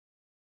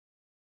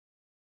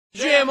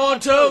Jam on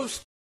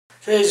toast!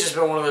 Today's just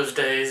been one of those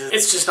days.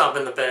 It's just not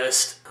been the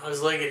best. I was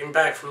late getting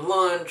back from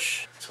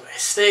lunch, so I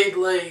stayed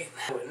late,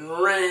 went and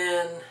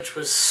ran, which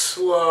was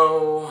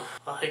slow,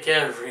 like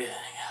everything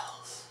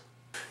else.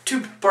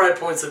 Two bright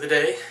points of the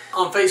day.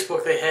 On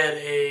Facebook they had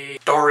a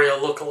Daria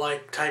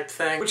lookalike type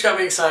thing, which got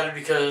me excited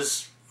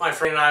because my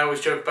friend and I always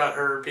joke about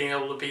her being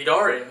able to be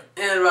Daria,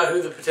 and about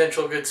who the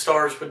potential good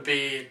stars would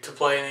be to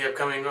play in the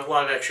upcoming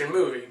live-action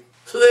movie.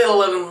 So they had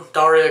 11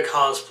 Daria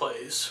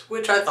cosplays,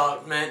 which I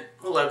thought meant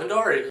 11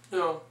 Darias. You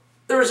know,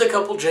 there was a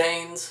couple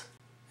Janes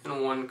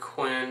and one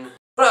Quinn.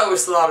 But I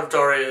always thought of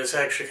Daria as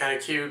actually kind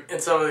of cute,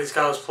 and some of these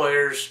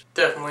cosplayers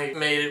definitely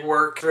made it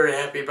work. Very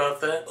happy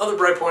about that. Other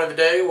bright point of the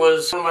day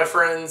was one of my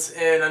friends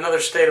in another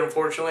state,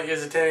 unfortunately,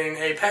 is attending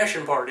a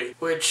passion party,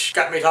 which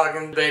got me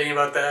debating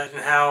about that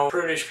and how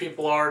prudish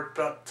people are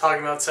about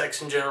talking about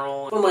sex in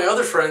general. One of my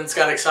other friends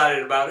got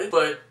excited about it,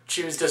 but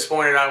she was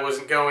disappointed I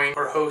wasn't going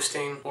or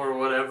hosting or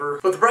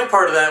whatever. But the bright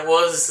part of that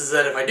is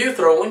that if I do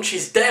throw one,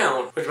 she's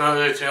down, which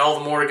motivates me all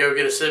the more to go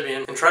get a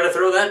Sibian and try to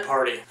throw that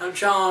party. Now,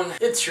 John,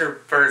 it's your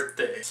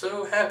birthday,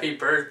 so happy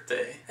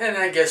birthday. And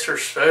I guess we're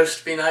supposed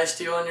to be nice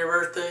to you on your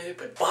birthday,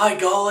 but by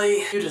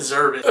golly, you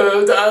deserve it.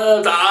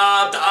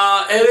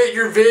 Edit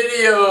your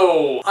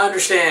video! I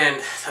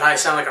understand that I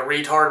sound like a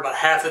retard about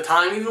half the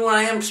time, even when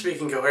I am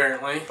speaking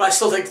coherently, but I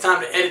still take the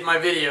time to edit my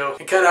video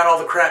and cut out all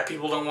the crap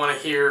people don't want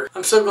to hear.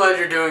 I'm so glad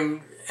you're doing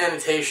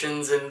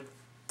annotations and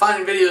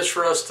finding videos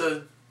for us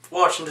to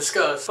watch and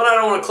discuss. But I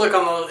don't want to click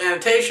on the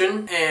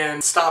annotation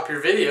and stop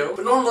your video.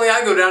 But normally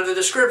I go down to the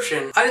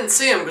description. I didn't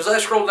see them because I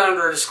scrolled down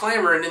to a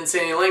disclaimer and didn't see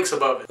any links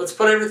above it. Let's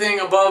put everything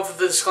above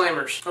the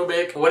disclaimers. No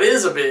big. What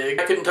is a big?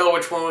 I couldn't tell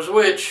which one was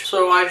which,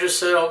 so I just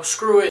said, oh,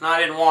 screw it, and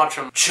I didn't watch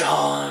them.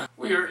 John,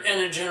 we are in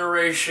a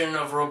generation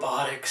of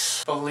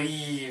robotics.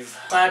 Believe.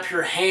 Clap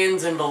your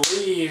hands and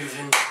believe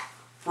in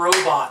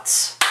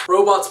robots.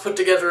 Robots put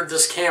together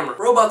this camera.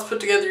 Robots put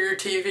together your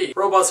TV.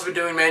 Robots have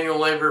been doing manual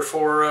labor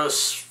for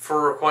us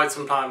for quite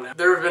some time now.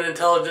 There have been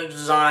intelligent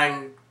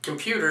design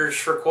computers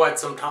for quite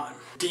some time.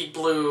 Deep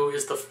Blue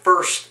is the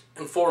first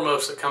and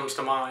foremost that comes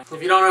to mind.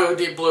 If you don't know who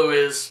Deep Blue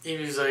is, he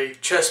was a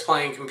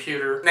chess-playing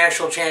computer.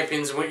 National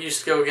champions and we used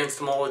to go against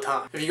him all the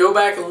time. If you go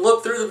back and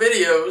look through the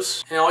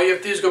videos, and all you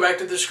have to do is go back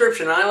to the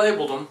description, I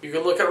labeled them, you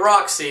can look at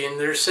Roxy and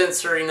there's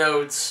sensory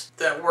nodes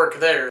that work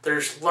there.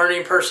 There's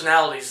learning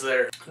personalities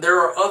there. There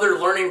are other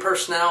learning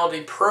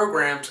personality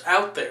programs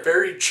out there.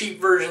 Very cheap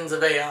versions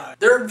of AI.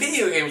 There are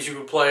video games you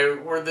can play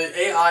where the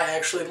AI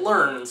actually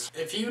learns.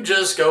 If you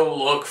just go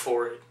look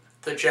for it.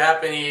 The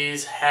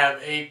Japanese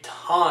have a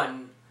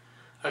ton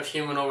of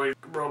humanoid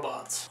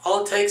robots.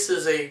 All it takes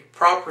is a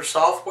proper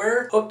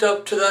software hooked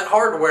up to that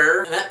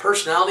hardware, and that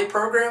personality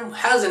program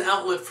has an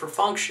outlet for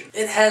function.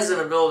 It has an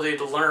ability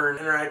to learn,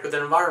 interact with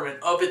the environment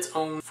of its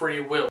own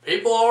free will.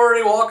 People are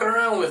already walking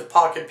around with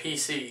pocket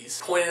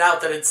PCs, pointing out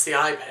that it's the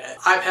iPad.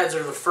 iPads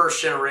are the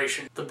first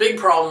generation. The big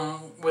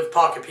problem with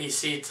pocket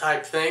PC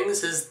type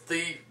things is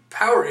the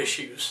power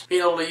issues.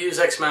 Being able to use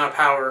X amount of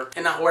power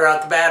and not wear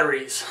out the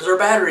batteries, because our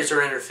batteries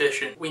are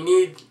inefficient. We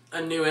need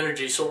a new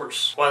energy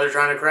source. Why they're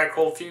trying to crack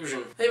cold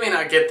fusion. They may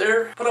not get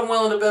there, but I'm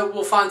willing to bet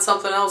we'll find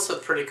something else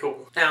that's pretty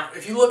cool. Now,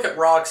 if you look at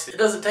Roxy, it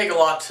doesn't take a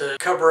lot to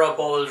cover up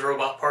all those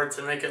robot parts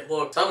and make it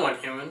look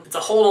somewhat human. It's a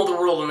whole other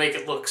world to make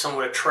it look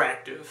somewhat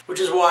attractive, which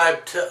is why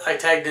I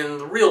tagged in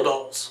the real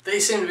dolls. They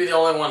seem to be the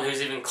only one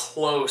who's even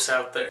close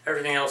out there.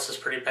 Everything else is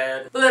pretty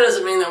bad. But that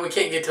doesn't mean that we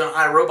can't get to an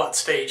iRobot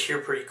stage here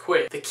pretty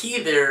quick. The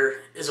key there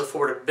is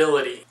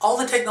affordability. All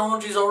the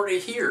technology is already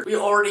here. We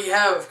already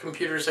have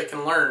computers that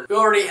can learn. We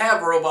already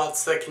have robots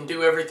that can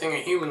do everything a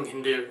human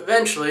can do.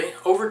 Eventually,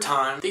 over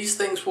time, these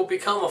things will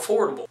become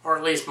affordable, or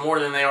at least more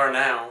than they are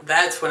now.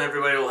 That's when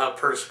everybody will have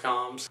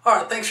Persicoms.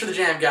 Alright, thanks for the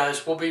jam,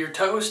 guys. We'll be your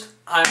toast.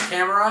 I'm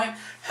Camerai.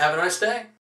 Have a nice day.